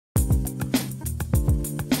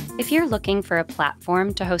If you're looking for a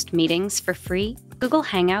platform to host meetings for free, Google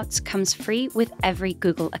Hangouts comes free with every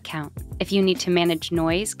Google account. If you need to manage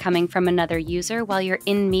noise coming from another user while you're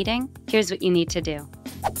in meeting, here's what you need to do.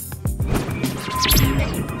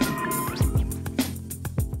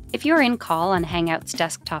 If you're in call on Hangouts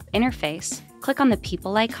desktop interface, click on the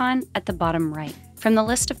People icon at the bottom right. From the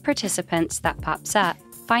list of participants that pops up,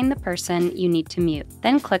 find the person you need to mute.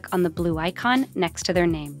 Then click on the blue icon next to their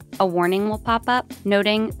name. A warning will pop up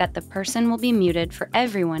noting that the person will be muted for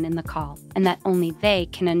everyone in the call and that only they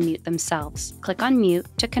can unmute themselves. Click on Mute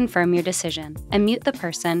to confirm your decision and mute the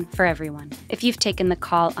person for everyone. If you've taken the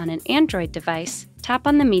call on an Android device, tap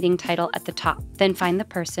on the meeting title at the top, then find the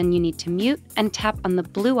person you need to mute and tap on the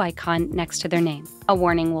blue icon next to their name. A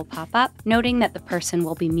warning will pop up, noting that the person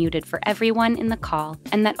will be muted for everyone in the call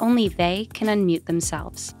and that only they can unmute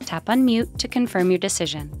themselves. Tap on Mute to confirm your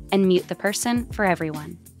decision and mute the person for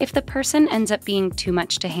everyone. If the person ends up being too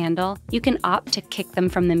much to handle, you can opt to kick them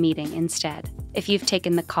from the meeting instead. If you've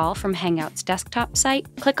taken the call from Hangouts desktop site,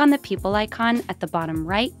 click on the People icon at the bottom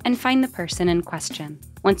right and find the person in question.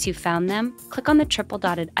 Once you've found them, click on the triple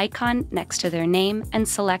dotted icon next to their name and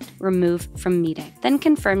select Remove from Meeting. Then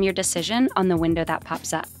confirm your decision on the window that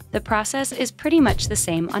pops up. The process is pretty much the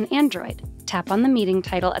same on Android. Tap on the meeting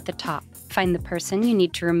title at the top. Find the person you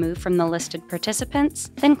need to remove from the listed participants,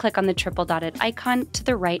 then click on the triple dotted icon to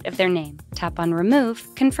the right of their name. Tap on Remove,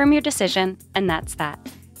 confirm your decision, and that's that.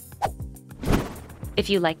 If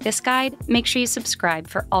you like this guide, make sure you subscribe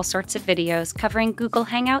for all sorts of videos covering Google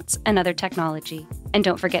Hangouts and other technology. And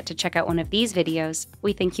don't forget to check out one of these videos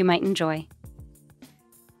we think you might enjoy.